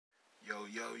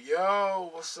Yo,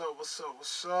 what's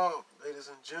up, ladies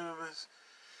and gentlemen?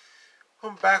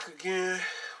 I'm back again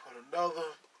with another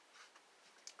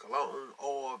cologne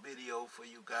oil video for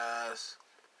you guys.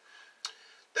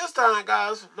 This time,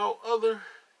 guys, no other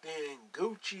than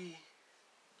Gucci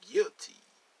Guilty.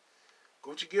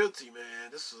 Gucci Guilty,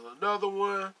 man. This is another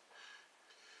one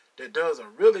that does a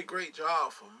really great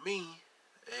job for me.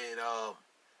 And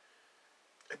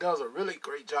it does a really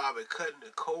great job at cutting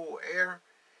the cold air.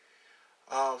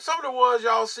 Some of the ones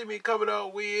y'all see me coming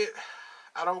up with,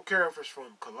 I don't care if it's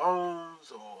from colognes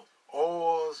or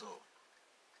oils or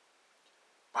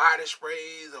body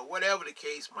sprays or whatever the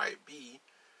case might be.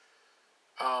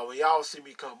 When y'all see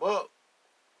me come up,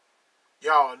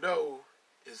 y'all know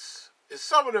it's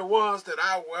some of the ones that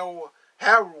I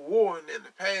have worn in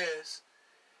the past,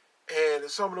 and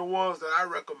it's some of the ones that I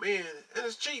recommend. And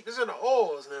it's cheap. It's in the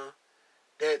oils now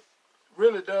that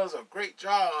really does a great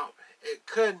job at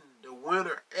cutting the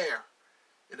winter air.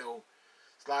 You know,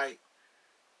 it's like,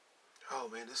 oh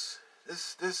man, this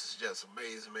is just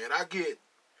amazing, man. I get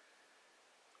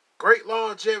great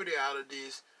longevity out of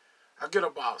this. I get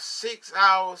about 6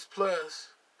 hours plus,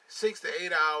 6 to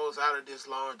 8 hours out of this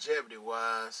longevity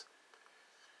wise.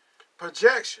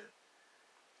 Projection.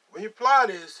 When you apply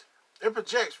this, it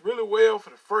projects really well for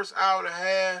the first hour and a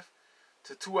half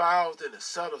to 2 hours, then it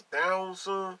settles down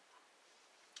some.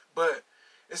 But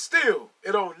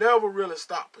it don't never really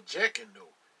stop projecting though.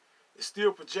 It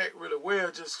still project really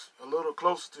well, just a little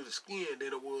closer to the skin than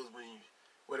it was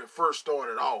when it first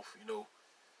started off, you know.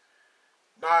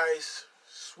 Nice,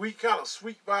 sweet, kind of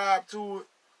sweet vibe to it.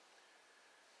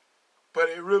 But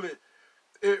it really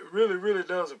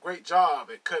does a great job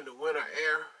at cutting the winter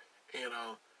air and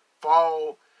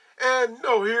fall. And you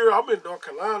know, here I'm in North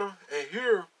Carolina, and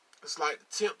here it's like the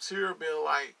temps here been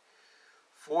like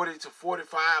 40 to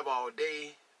 45 all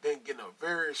day. Then getting a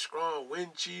very strong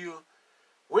wind chill.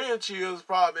 Wind chill's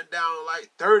probably been down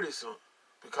like 30 something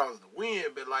because the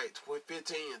wind been like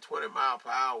 15 and 20 mile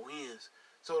per hour winds.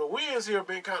 So the winds here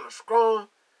been kind of strong.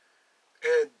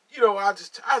 And you know, I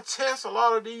test a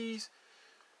lot of these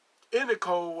in the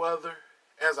cold weather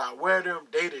as I wear them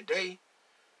day to day.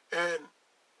 And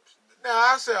now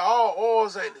I said all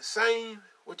oils ain't the same,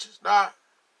 which is not.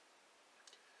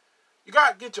 You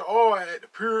got to get your oil at the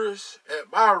purest.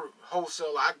 At my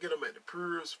wholesaler, I get them at the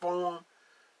purest form.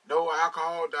 No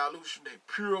alcohol dilution. They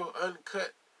pure,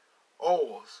 uncut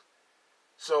oils.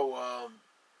 So,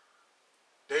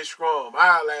 they strong.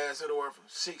 Mine last anywhere from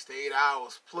 6 to 8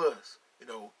 hours plus, you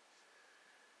know.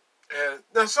 And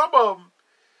now some of them,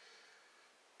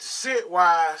 the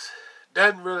scent-wise,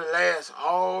 doesn't really last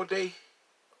all day.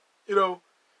 You know,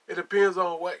 it depends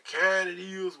on what kind it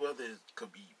is, whether it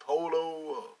could be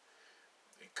Polo or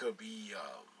it could be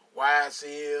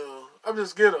YSL. I'm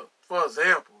just getting for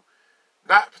example.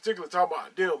 Not particularly talking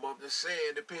about them. I'm just saying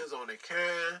it depends on the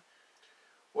kind.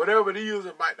 Whatever it is,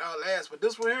 it might not last. But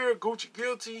this one here, Gucci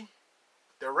Guilty,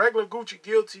 the regular Gucci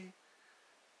Guilty,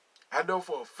 I know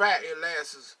for a fact it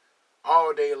lasts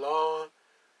all day long.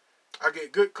 I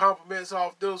get good compliments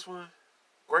off this one.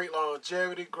 Great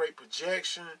longevity, great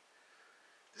projection.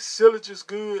 The silage is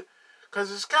good.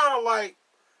 Because it's kind of like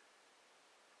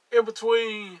in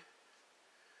between.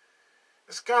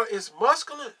 It's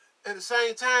muscular. At the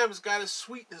same time, it's got a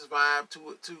sweetness vibe to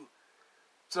it too.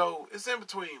 So it's in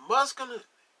between muscular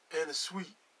and the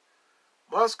sweet.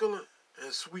 Muscular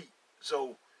and sweet.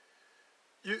 So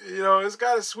you know, it's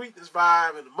got a sweetness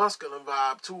vibe and a muscular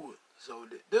vibe to it. So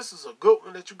this is a good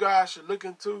one that you guys should look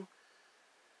into.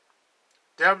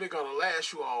 Definitely gonna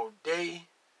last you all day.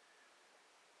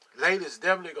 Ladies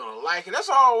definitely gonna like it. That's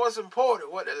all what's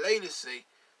important, what the ladies say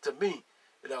to me.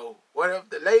 You know, whatever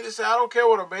the ladies say, I don't care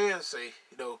what a man say.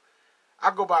 You know,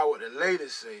 I go by what the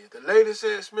ladies say. If the ladies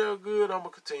say it smells good, I'm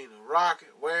going to continue to rock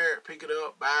it, wear it, pick it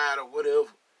up, buy it, or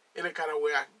whatever. Any kind of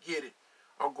way I can get it,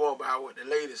 I'm going by what the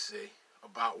ladies say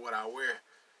about what I wear.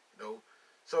 You know,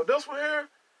 so this one here,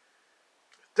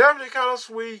 definitely kind of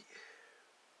sweet.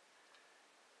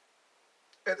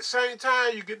 At the same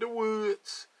time, you get the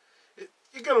woods.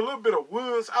 You get a little bit of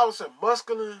woods. I would say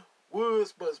muscular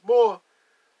woods, but it's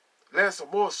less or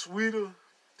more sweeter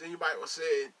than you might have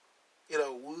said, you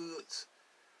know, woods.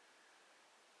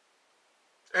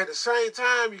 At the same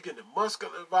time, you get the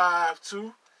muscular vibe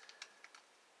too.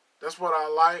 That's what I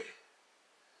like.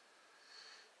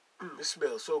 It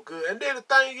smells so good. And then the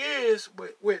thing is,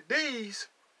 with these,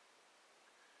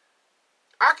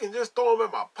 I can just throw them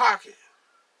in my pocket.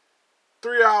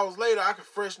 3 hours later, I can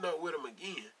freshen up with them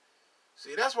again.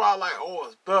 See, that's why I like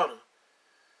oils better.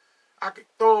 I could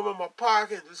throw them in my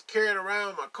pocket and just carry it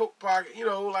around in my coat pocket, you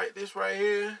know, like this right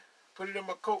here. Put it in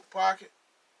my coat pocket.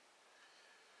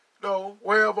 know,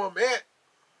 wherever I'm at,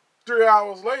 3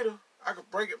 hours later, I could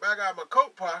break it back out of my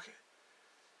coat pocket,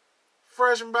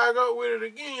 freshen back up with it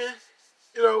again,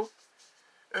 you know,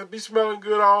 and be smelling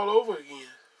good all over again,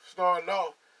 starting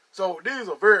off. So these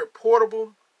are very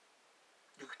portable.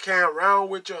 You can carry around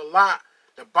with you a lot.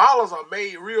 The bottles are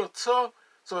made real tough,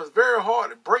 so it's very hard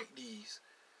to break these.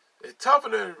 They're tougher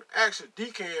than actual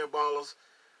decant bottles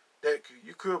that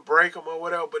you could break them or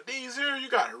whatever. But these here, you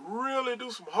got to really do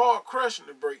some hard crushing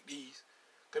to break these.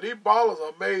 Because these bottles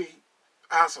are made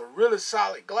out of some really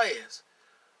solid glass.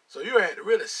 So you had to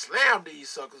really slam these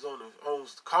suckers on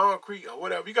concrete or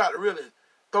whatever. You got to really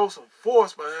throw some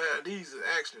force behind these to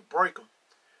actually break them.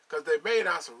 Because they're made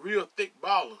out of some real thick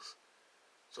bottles.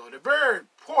 So they're very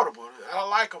portable. I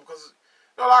like them because,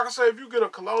 you know, like I say, if you get a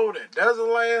cologne that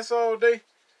doesn't last all day,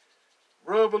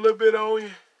 rub a little bit on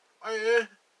you, yeah,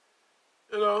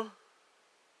 you know,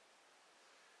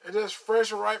 and just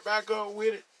freshen right back up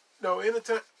with it, you know,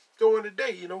 anytime during the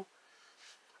day, you know.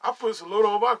 I put some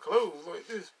little on my clothes like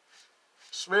this.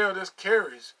 Smell just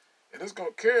carries, and it's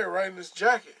going to carry right in this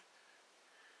jacket.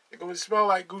 It's going to smell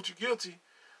like Gucci Guilty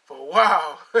for a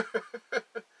while.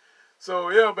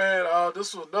 So, yeah, man,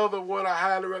 this was another one I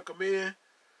highly recommend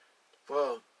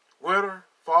for winter,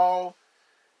 fall.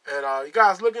 And you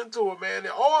guys look into it, man.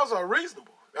 The oils are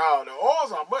reasonable. Now, the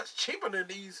oils are much cheaper than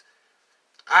these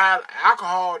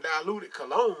alcohol diluted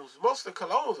colognes. Most of the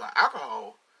colognes are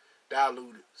alcohol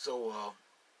diluted. So,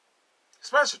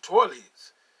 especially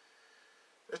toilets.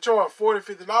 They charge $40,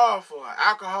 $50 for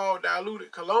alcohol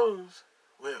diluted colognes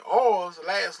when oils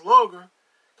last longer.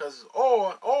 Because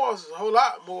oils is a whole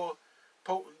lot more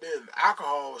potent than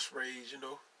alcohol sprays, you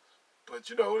know. But,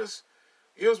 you know, this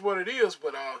is what it is.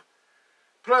 But,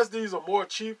 plus, these are more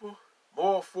cheaper,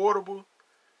 more affordable,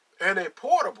 and they're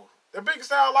portable. The biggest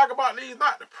thing I like about these,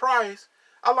 not the price.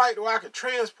 I like the way I can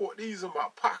transport these in my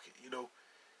pocket, you know.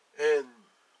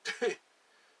 And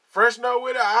freshen up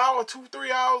with it an hour, 2,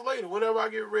 3 hours later, whenever I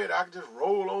get ready, I can just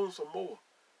roll on some more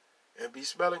and be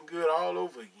smelling good all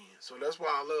over again. So that's why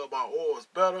I love my oils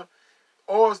better.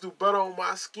 Oils do better on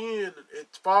my skin in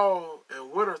fall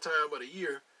and winter time of the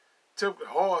year. Typically,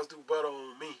 oils do better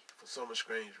on me for some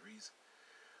strange reason.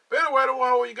 But anyway, I don't want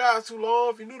to hold you guys too long.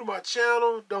 If you're new to my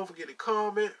channel, don't forget to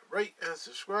comment, rate, and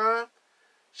subscribe.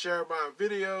 Share my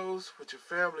videos with your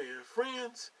family and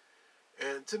friends.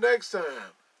 And until next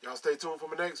time, y'all stay tuned for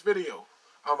my next video.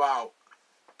 I'm out.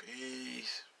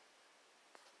 Peace.